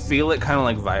 You feel it kind of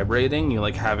like vibrating. You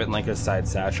like have it in like a side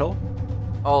satchel.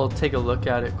 I'll take a look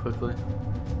at it quickly.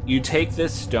 You take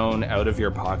this stone out of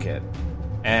your pocket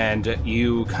and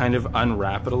you kind of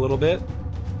unwrap it a little bit.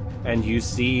 and you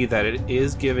see that it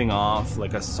is giving off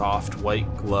like a soft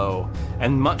white glow.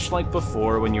 And much like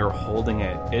before when you're holding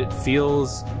it, it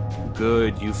feels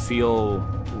good. You feel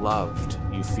loved.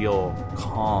 You feel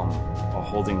calm while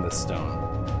holding this stone.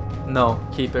 No,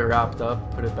 keep it wrapped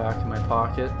up, put it back in my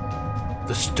pocket.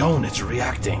 The stone is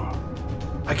reacting.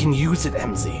 I can use it,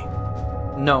 MZ.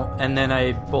 No, and then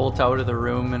I bolt out of the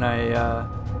room and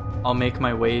I'll make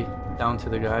my way down to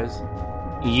the guys.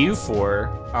 You four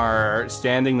are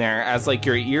standing there as like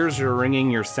your ears are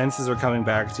ringing, your senses are coming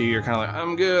back to you. You're kind of like,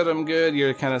 I'm good.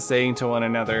 You're kind of saying to one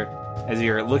another as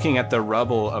you're looking at the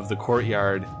rubble of the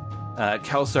courtyard.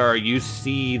 Kelsar, you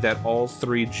see that all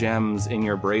 3 gems in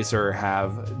your bracer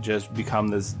have just become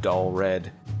this dull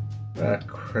red. That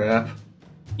crap.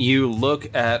 You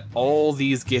look at all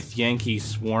these Githyanki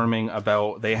swarming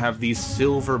about. They have these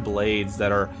silver blades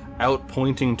that are out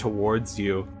pointing towards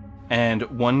you. And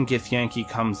one Githyanki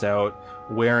comes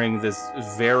out wearing this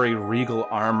very regal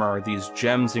armor, these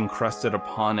gems encrusted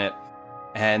upon it.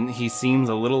 And he seems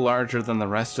a little larger than the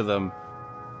rest of them.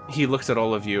 He looks at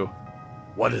all of you.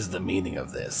 What is the meaning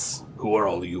of this? Who are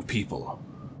all you people?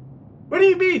 What do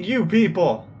you mean, you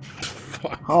people?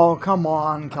 Oh, come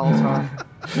on, Kelson.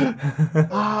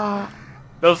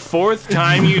 The 4th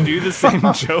time you do the same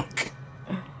joke.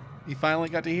 You finally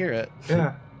got to hear it.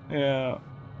 Yeah.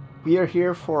 We are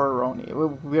here for Ronnie.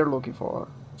 We are looking for.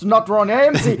 It's not Ronnie.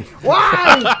 MC.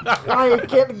 Why? I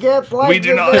can't get like. We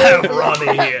do not have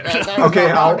Ronnie here. Okay,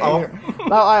 I'll.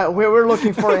 No, we're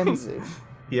looking for MC.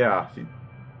 Yeah.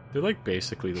 They're like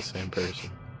basically the same person.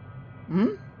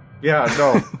 Hmm? Yeah,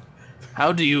 no.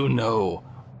 How do you know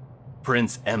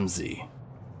Prince MZ?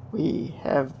 We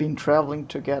have been traveling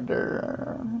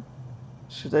together.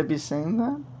 Should I be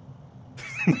saying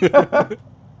that?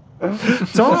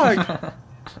 Dog!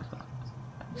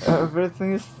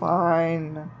 Everything is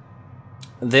fine.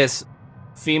 This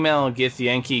female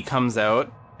Githyanki comes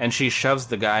out, and she shoves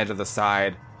the guy to the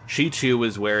side. She, too,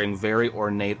 is wearing very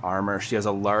ornate armor. She has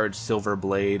a large silver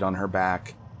blade on her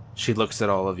back. She looks at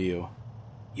all of you.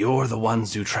 You're the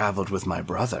ones who traveled with my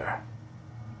brother.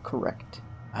 Correct.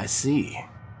 I see.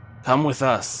 Come with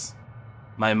us.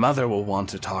 My mother will want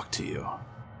to talk to you.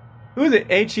 Who the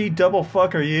HE double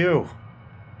fuck are you?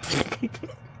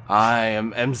 I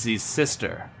am MZ's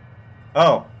sister.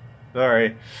 Oh,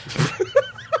 sorry.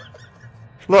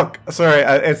 Look, sorry,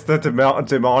 it's the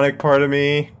demonic part of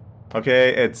me.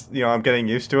 Okay, it's, I'm getting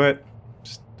used to it.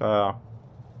 Just,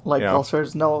 like, also,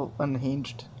 there's no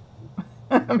unhinged.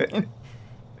 I mean...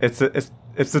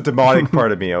 It's the demonic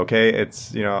part of me, okay?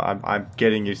 It's, I'm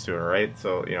getting used to it, right?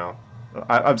 So,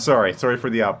 I'm sorry. Sorry for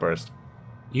the outburst.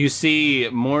 You see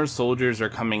more soldiers are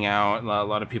coming out. A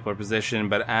lot of people are positioned,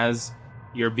 but as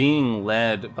you're being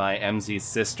led by MZ's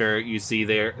sister, you see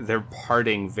they're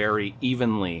parting very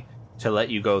evenly to let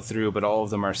you go through, but all of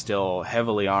them are still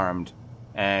heavily armed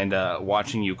and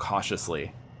watching you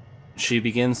cautiously. She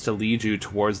begins to lead you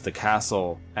towards the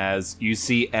castle as you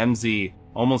see MZ,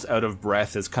 almost out of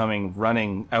breath, is coming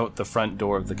running out the front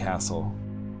door of the castle.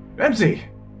 MZ!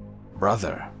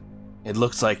 Brother, it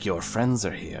looks like your friends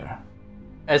are here.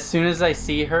 As soon as I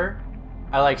see her,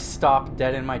 I stop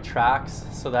dead in my tracks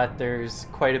so that there's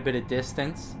quite a bit of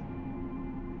distance.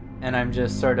 And I'm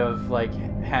just sort of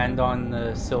hand on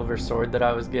the silver sword that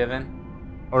I was given.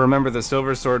 Oh, remember, the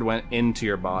silver sword went into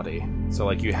your body.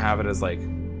 So you have it as a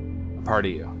part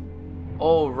of you.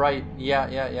 Oh, right.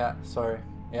 Yeah. Sorry.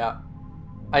 Yeah.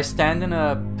 I stand in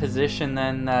a position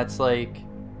then that's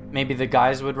maybe the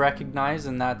guys would recognize,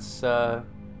 and that's, for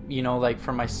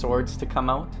my swords to come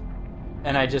out.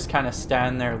 And I just kind of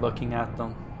stand there looking at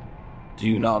them. Do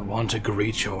you not want to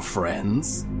greet your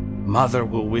friends? Mother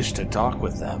will wish to talk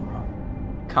with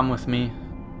them. Come with me.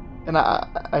 And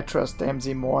I trust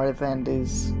MZ more than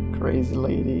this crazy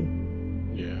lady.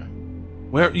 Yeah.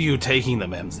 Where are you taking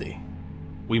them, MZ?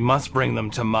 We must bring them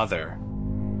to Mother.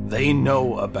 They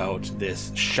know about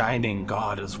this shining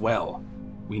god as well.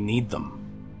 We need them.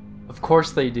 Of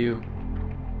course they do.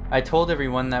 I told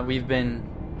everyone that we've been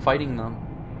fighting them.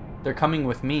 They're coming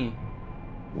with me.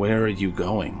 Where are you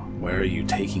going? Where are you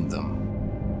taking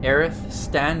them? Aerith,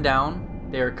 stand down.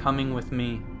 They are coming with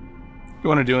me. You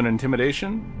want to do an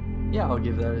intimidation? Yeah, I'll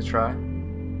give that a try.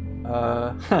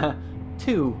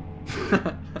 2.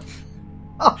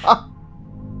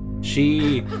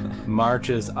 She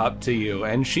marches up to you,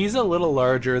 and she's a little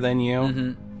larger than you.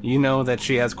 Mm-hmm. You know that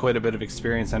she has quite a bit of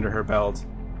experience under her belt.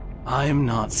 I'm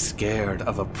not scared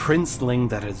of a princeling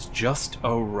that has just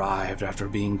arrived after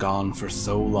being gone for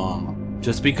so long.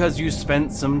 Just because you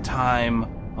spent some time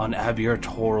on Abir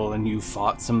Toril and you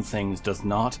fought some things does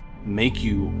not make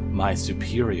you my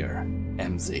superior,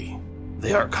 MZ.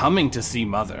 They are coming to see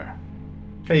Mother.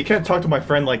 Hey, you can't talk to my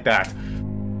friend like that.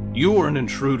 You are an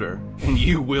intruder, and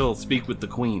you will speak with the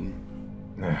Queen.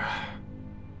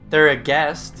 They're a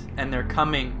guest, and they're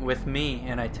coming with me,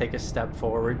 and I take a step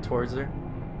forward towards her.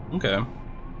 Okay.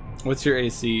 What's your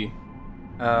AC?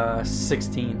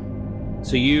 16.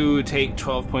 So you take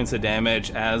 12 points of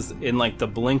damage as, in like the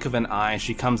blink of an eye,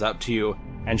 she comes up to you,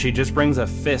 and she just brings a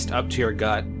fist up to your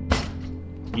gut.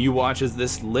 You watch as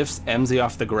this lifts MZ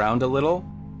off the ground a little,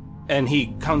 and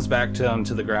he comes back to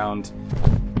the ground.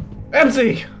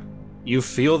 MZ! You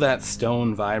feel that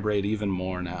stone vibrate even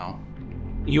more now.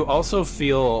 You also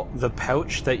feel the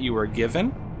pouch that you were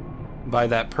given by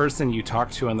that person you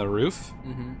talked to on the roof.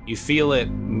 Mm-hmm. You feel it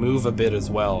move a bit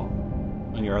as well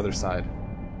on your other side.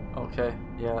 Okay,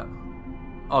 yeah.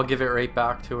 I'll give it right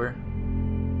back to her.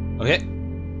 Okay.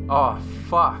 Oh,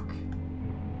 fuck.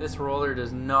 This roller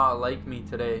does not like me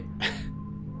today.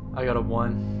 I got a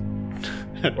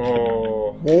 1.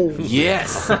 Oh.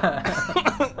 Yes!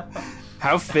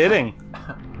 How fitting.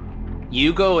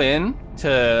 You go in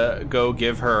to go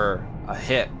give her a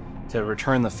hit to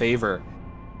return the favor.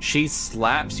 She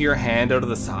slaps your hand out of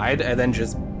the side and then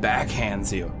just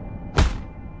backhands you.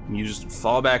 You just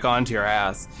fall back onto your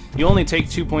ass. You only take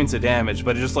 2 points of damage,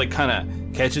 but it just like kind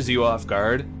of catches you off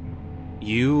guard.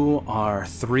 You are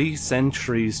 3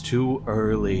 centuries too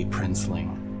early,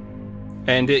 Princeling.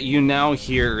 And you now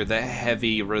hear the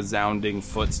heavy, resounding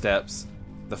footsteps.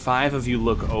 The 5 of you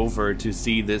look over to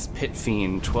see this pit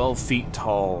fiend, 12 feet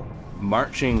tall,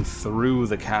 marching through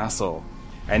the castle.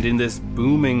 And in this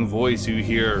booming voice you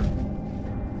hear,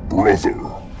 Brother,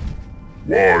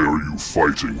 why are you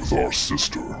fighting with our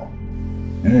sister?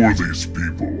 Who are these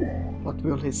people? What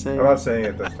will he say? I'm not saying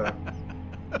it this time.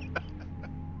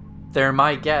 They're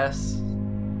my guests,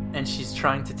 and she's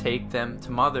trying to take them to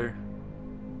Mother.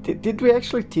 Did we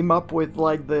actually team up with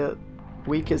like the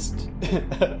weakest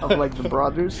of like the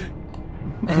brothers?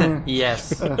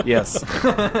 Yes. yes.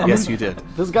 Yes, you did.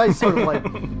 This guy's sort of like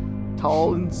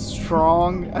tall and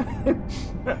strong.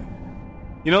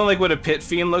 You know, like what a pit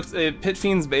fiend looks. Pit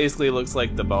fiends basically looks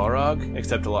like the Balrog,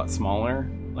 except a lot smaller.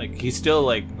 Like he's still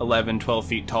like 11, 12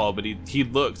 feet tall, but he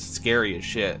looks scary as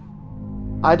shit.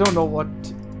 I don't know what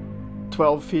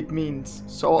 12 feet means,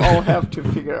 so I'll have to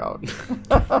figure out.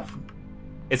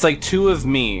 It's like 2 of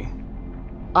me.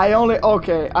 I only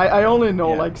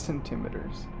know Yeah. like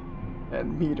centimeters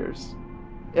and meters.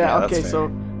 Yeah, Yeah, that's okay, fair. so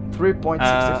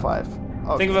 3.65.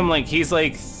 Okay. Think of him like he's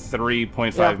like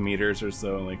 3.5 Yeah. meters or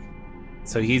so. Like,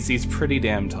 so he's pretty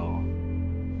damn tall.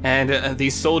 And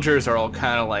these soldiers are all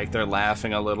kind of like they're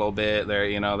laughing a little bit.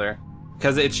 They're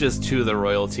because it's just 2 of the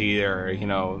royalty. They're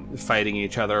fighting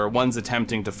each other. One's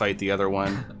attempting to fight the other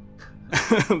one.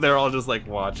 They're all just like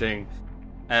watching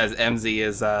as MZ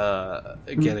is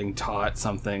getting taught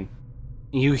something.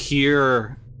 You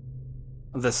hear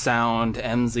the sound,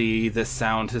 MZ. This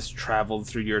sound has traveled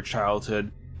through your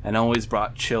childhood and always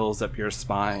brought chills up your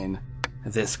spine.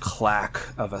 This clack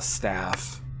of a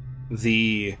staff.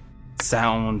 The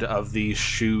sound of these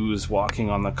shoes walking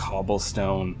on the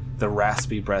cobblestone. The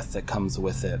raspy breath that comes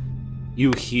with it.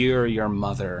 You hear your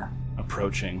mother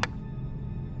approaching.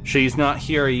 She's not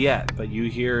here yet, but you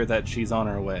hear that she's on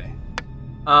her way.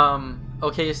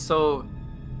 Okay, so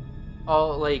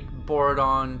all like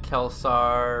Borodon,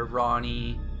 Kelsar,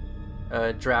 Ronnie,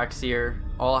 Draxier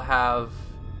all have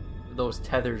those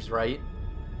tethers, right?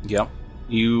 Yep.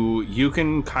 You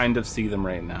can kind of see them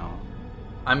right now.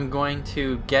 I'm going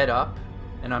to get up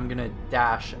and I'm gonna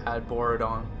dash at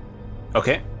Borodon.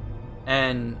 Okay.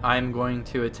 And I'm going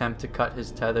to attempt to cut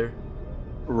his tether.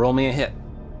 Roll me a hit.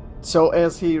 So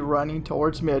as he running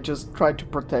towards me, I just try to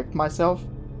protect myself.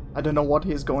 I don't know what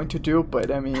he's going to do,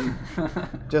 but I mean,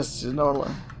 just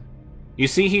You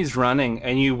see he's running,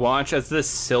 and you watch as this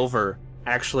silver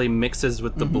actually mixes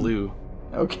with the blue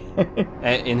okay.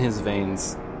 in his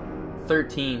veins.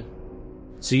 13.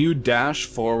 So you dash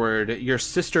forward, your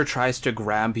sister tries to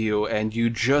grab you, and you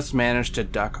just manage to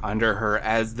duck under her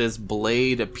as this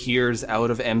blade appears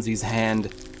out of MZ's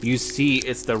hand. You see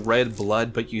it's the red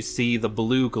blood, but you see the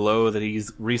blue glow that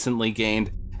he's recently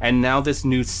gained, and now this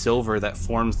new silver that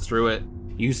forms through it.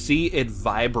 You see it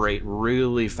vibrate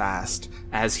really fast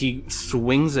as he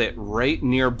swings it right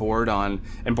near Borodon.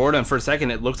 And Borodon, for a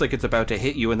second, it looks like it's about to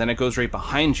hit you, and then it goes right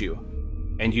behind you.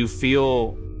 And you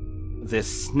feel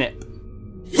this snip.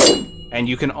 And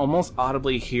you can almost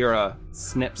audibly hear a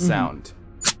snip sound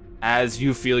as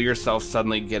you feel yourself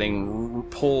suddenly getting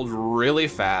pulled really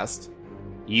fast.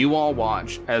 You all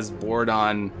watch as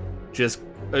Borodon just,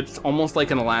 it's almost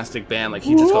like an elastic band, like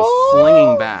he just goes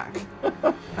flinging back.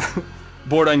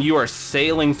 Bordon, you are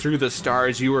sailing through the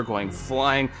stars. You are going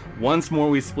flying. Once more,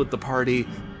 we split the party.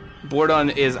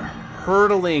 Bordon is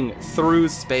hurtling through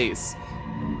space.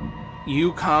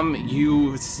 You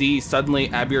see suddenly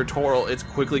Abir Toril. It's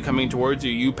quickly coming towards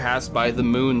you. You pass by the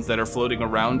moons that are floating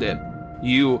around it.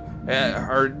 You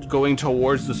are going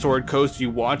towards the Sword Coast. You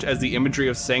watch as the imagery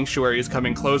of Sanctuary is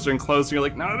coming closer and closer. You're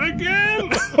like, not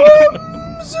again!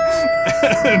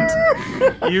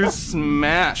 And you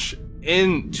smash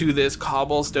into this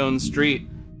cobblestone street.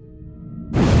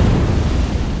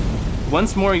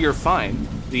 Once more, you're fine.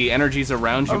 The energies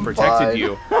around you protected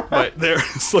you, but they're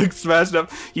like smashed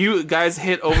up. You guys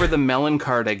hit over the melon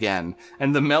cart again,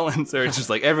 and the melons are just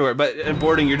like everywhere. But at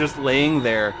boarding, you're just laying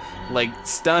there, like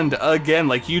stunned again,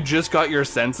 like you just got your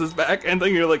senses back, and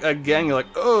then you're like again, you're like,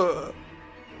 ugh.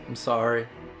 I'm sorry.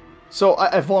 So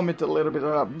I vomit a little bit.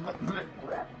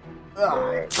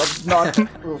 But not.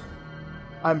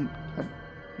 I'm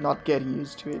not getting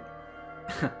used to it.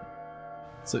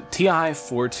 So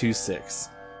TI-426.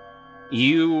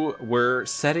 You were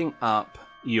setting up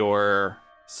your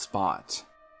spot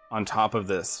on top of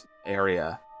this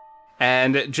area.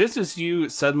 And just as your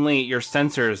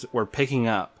sensors were picking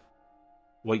up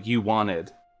what you wanted,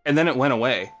 and then it went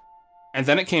away. And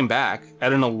then it came back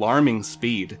at an alarming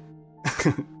speed.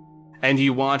 And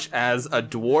you watch as a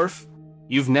dwarf,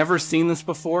 you've never seen this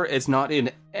before, it's not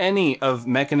in any of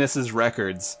Mechanus's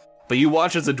records, but you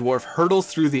watch as a dwarf hurtles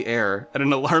through the air at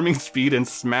an alarming speed and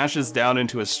smashes down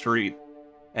into a street.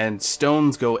 And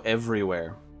stones go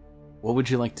everywhere. What would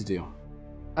you like to do?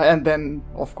 And then,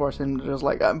 of course, I'm just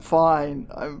like, I'm fine.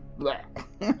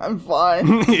 I'm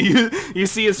fine. you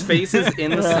see his face is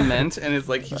in the cement, and it's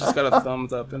like he just got a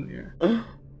thumbs up in the air.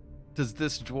 Does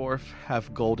this dwarf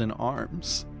have golden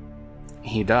arms?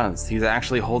 He does. He's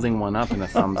actually holding one up in a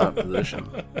thumbs up position.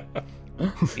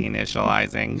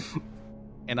 Initializing.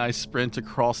 And I sprint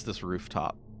across this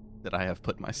rooftop that I have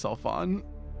put myself on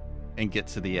and get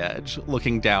to the edge,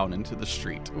 looking down into the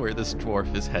street where this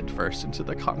dwarf is headfirst into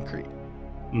the concrete.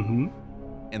 Mm-hmm.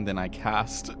 And then I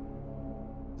cast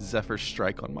Zephyr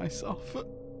Strike on myself.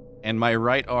 And my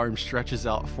right arm stretches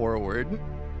out forward,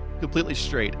 completely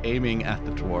straight, aiming at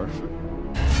the dwarf.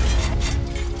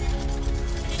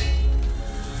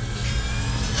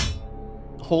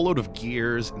 A whole load of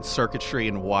gears and circuitry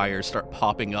and wires start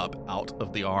popping up out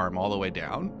of the arm all the way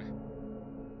down.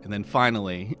 And then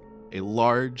finally, a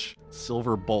large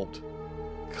silver bolt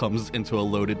comes into a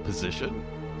loaded position,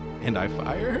 and I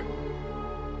fire.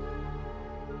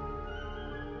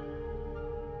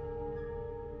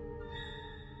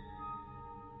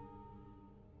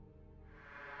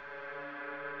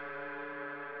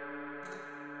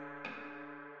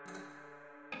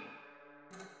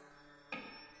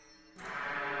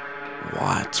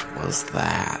 What was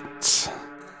that?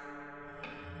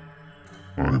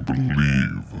 I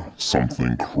believe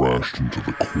something crashed into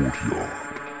the courtyard.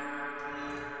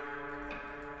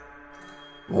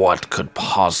 What could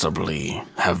possibly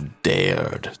have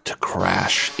dared to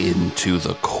crash into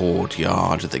the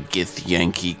courtyard of the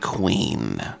Githyanki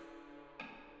Queen?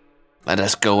 Let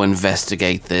us go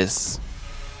investigate this.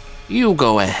 You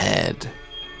go ahead.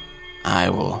 I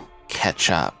will catch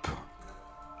up.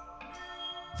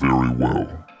 Very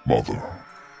well, Mother.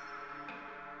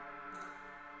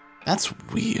 That's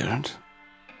weird.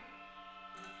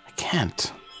 I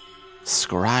can't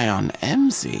scry on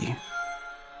Emzy,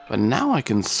 but now I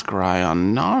can scry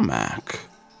on Narmak.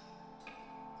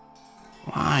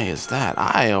 Why is that?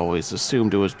 I always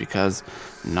assumed it was because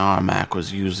Narmak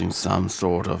was using some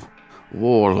sort of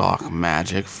warlock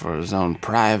magic for his own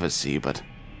privacy, but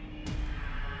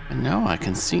no, I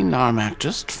can see Narmak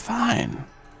just fine.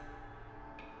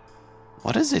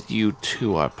 What is it you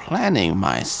two are planning,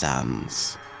 my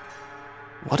sons?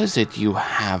 What is it you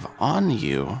have on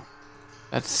you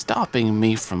that's stopping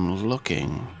me from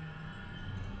looking?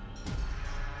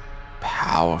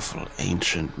 Powerful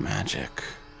ancient magic.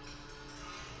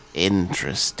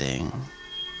 Interesting.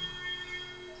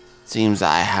 Seems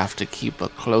I have to keep a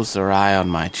closer eye on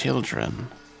my children.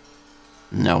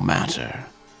 No matter.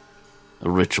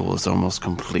 The ritual is almost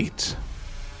complete.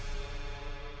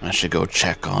 I should go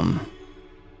check on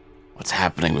what's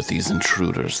happening with these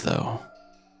intruders, though.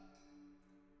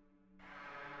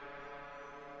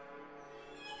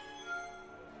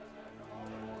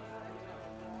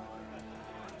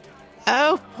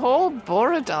 Oh, poor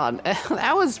Borodon.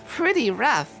 That was pretty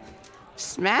rough.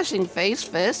 Smashing face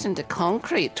first into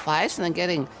concrete twice and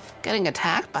then getting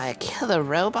attacked by a killer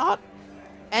robot.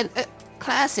 And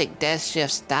classic Death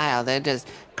Shift style. They're just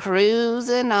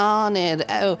cruising on and,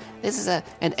 oh, this is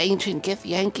an ancient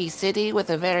Githyanki city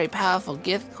with a very powerful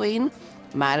Gith queen.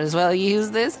 might as well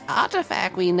use this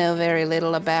artifact we know very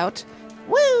little about.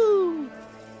 Woo!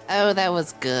 Oh, that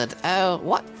was good. Oh,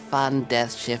 what fun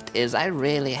Death Shift is. I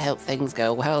really hope things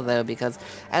go well, though, because,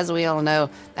 as we all know,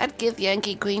 that Gith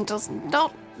Yankee Queen does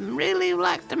not really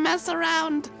like to mess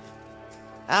around.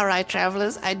 All right,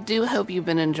 travelers, I do hope you've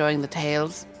been enjoying the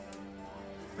tales.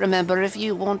 Remember, if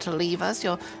you want to leave us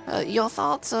your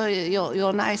thoughts or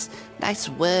your nice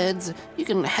words, you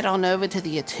can head on over to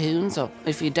the iTunes, or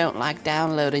if you don't like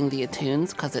downloading the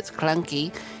iTunes because it's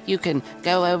clunky, you can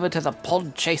go over to the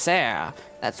Podchaser.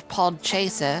 That's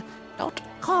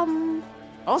podchaser.com.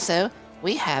 Also,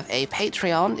 we have a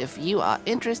Patreon if you are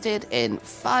interested in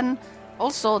fun, all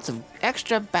sorts of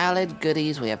extra ballad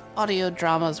goodies. We have audio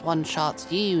dramas,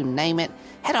 one-shots, you name it.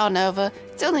 Head on over.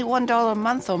 It's only $1 a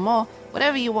month or more.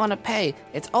 Whatever you want to pay,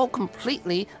 it's all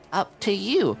completely up to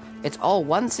you. It's all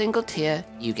one single tier.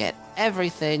 You get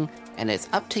everything, and it's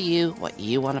up to you what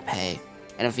you want to pay.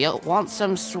 And if you want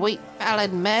some sweet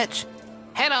ballad merch,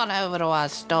 head on over to our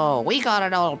store. We got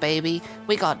it all, baby.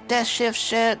 We got Death Shift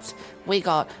shirts. We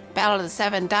got Battle of the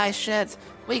Seven Dice shirts.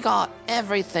 We got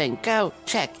everything. Go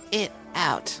check it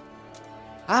out.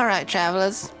 All right,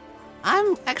 travelers.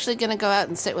 I'm actually going to go out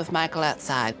and sit with Michael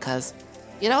outside, because,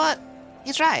 you know what?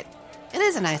 He's right. It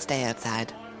is a nice day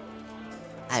outside.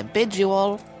 I bid you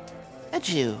all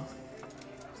adieu.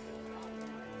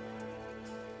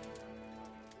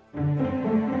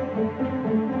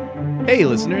 Hey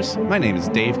listeners, my name is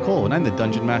Dave Cole, and I'm the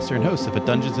Dungeon Master and host of a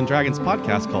Dungeons & Dragons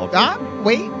podcast called...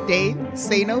 Wait, Dave,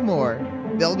 say no more.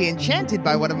 They'll be enchanted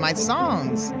by one of my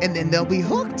songs, and then they'll be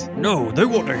hooked. No, they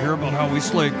want to hear about how we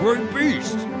slay great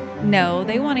beasts. No,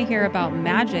 they want to hear about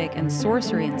magic and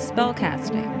sorcery and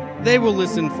spellcasting. They will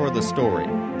listen for the story,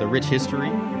 the rich history,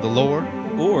 the lore.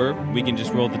 Or we can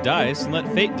just roll the dice and let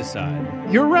fate decide.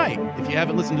 You're right. If you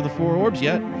haven't listened to the Four Orbs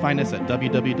yet, find us at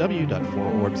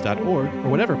www.fourorbs.org or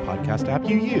whatever podcast app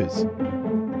you use.